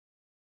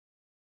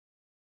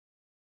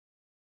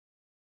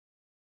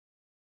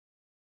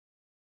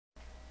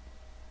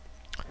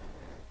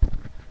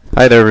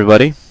Hi there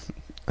everybody.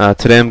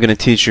 Today I'm going to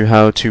teach you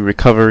how to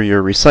recover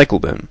your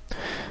recycle bin.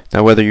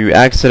 Now whether you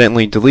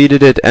accidentally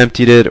deleted it,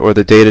 emptied it, or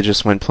the data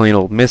just went plain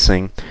old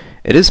missing,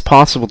 it is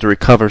possible to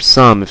recover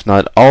some, if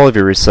not all, of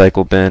your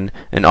recycle bin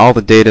and all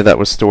the data that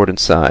was stored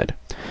inside.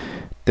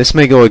 This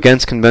may go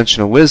against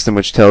conventional wisdom,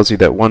 which tells you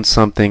that once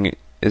something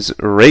is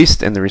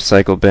erased in the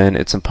recycle bin,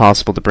 it's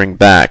impossible to bring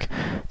back.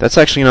 That's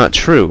actually not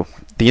true.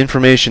 The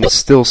information is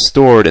still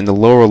stored in the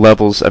lower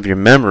levels of your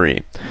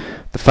memory.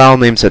 The file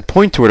names that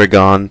point to it are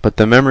gone, but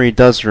the memory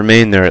does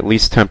remain there, at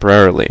least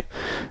temporarily.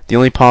 The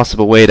only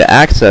possible way to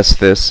access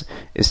this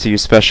is to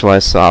use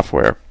specialized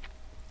software.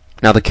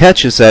 Now the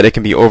catch is that it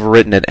can be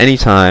overwritten at any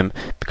time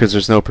because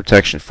there's no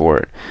protection for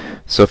it.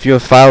 So if you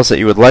have files that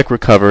you would like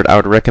recovered, I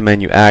would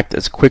recommend you act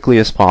as quickly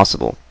as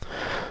possible.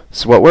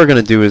 So what we're going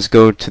to do is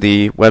go to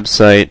the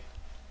website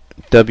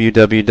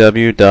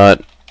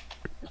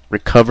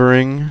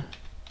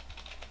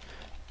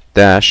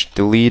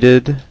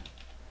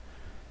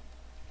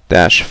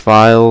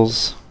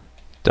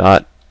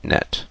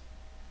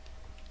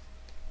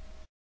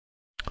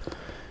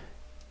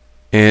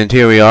And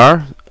here we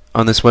are.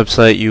 On this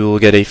website you will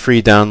get a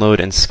free download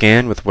and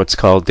scan with what's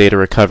called data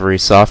recovery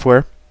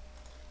software.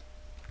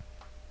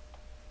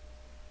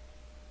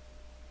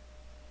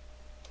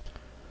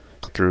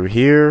 Through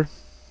here.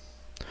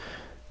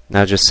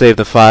 Now just save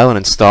the file and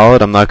install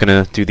it. I'm not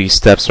going to do these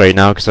steps right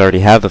now because I already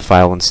have the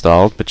file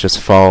installed, but just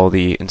follow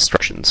the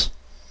instructions.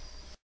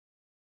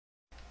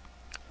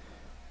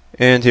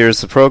 And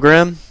here's the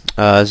program.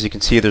 As you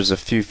can see, there's a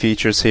few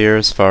features here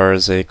as far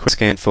as a quick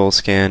scan, full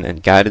scan,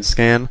 and guided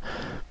scan.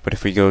 But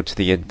if we go to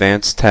the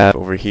Advanced tab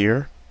over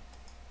here,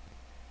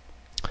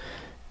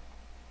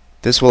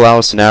 this will allow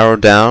us to narrow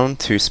down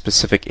to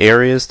specific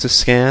areas to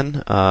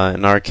scan.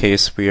 In our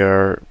case, we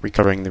are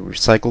recovering the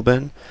recycle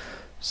bin,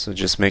 so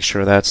just make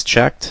sure that's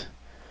checked.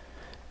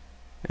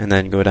 And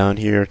then go down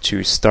here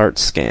to Start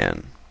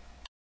Scan.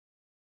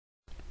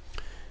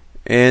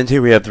 And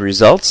here we have the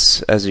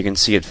results. As you can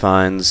see, it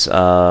finds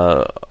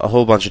a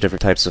whole bunch of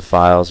different types of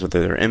files,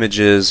 whether they're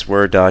images,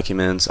 Word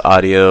documents,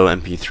 audio,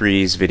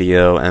 MP3s,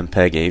 video,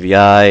 MPEG,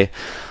 AVI,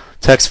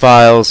 text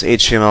files,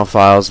 HTML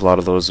files. A lot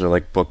of those are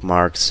like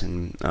bookmarks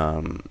and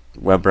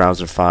web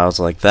browser files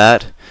like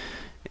that.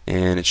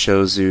 And it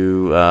shows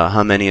you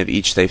how many of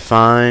each they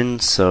find.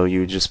 So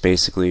you just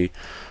basically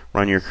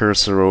run your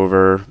cursor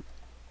over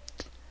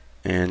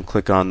and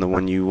click on the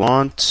one you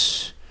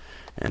want,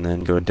 and then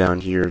go down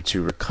here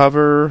to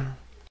recover,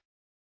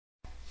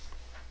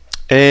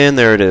 and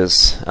there it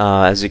is.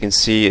 As you can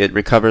see, it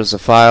recovers a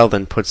file,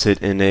 then puts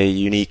it in a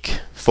unique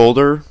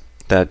folder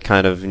that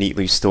kind of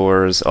neatly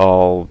stores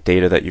all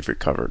data that you've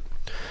recovered.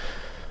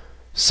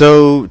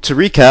 So to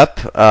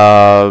recap,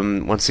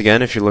 once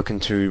again, if you're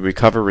looking to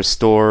recover,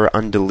 restore,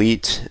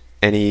 undelete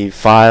any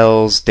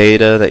files,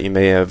 data that you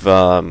may have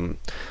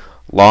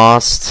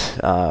lost,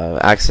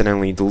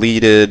 accidentally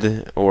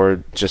deleted,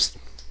 or just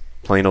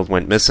plain old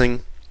went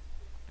missing,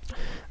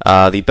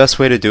 the best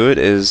way to do it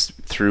is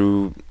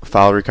through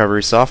file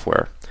recovery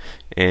software.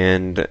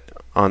 And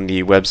on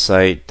the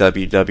website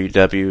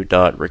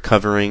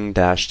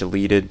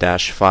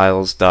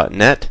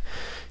www.recovering-deleted-files.net,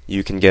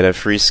 you can get a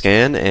free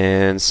scan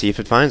and see if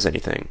it finds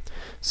anything.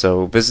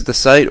 So visit the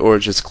site or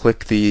just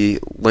click the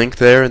link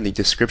there in the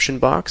description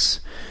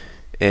box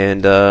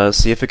and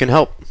see if it can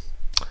help.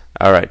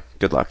 Alright,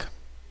 good luck.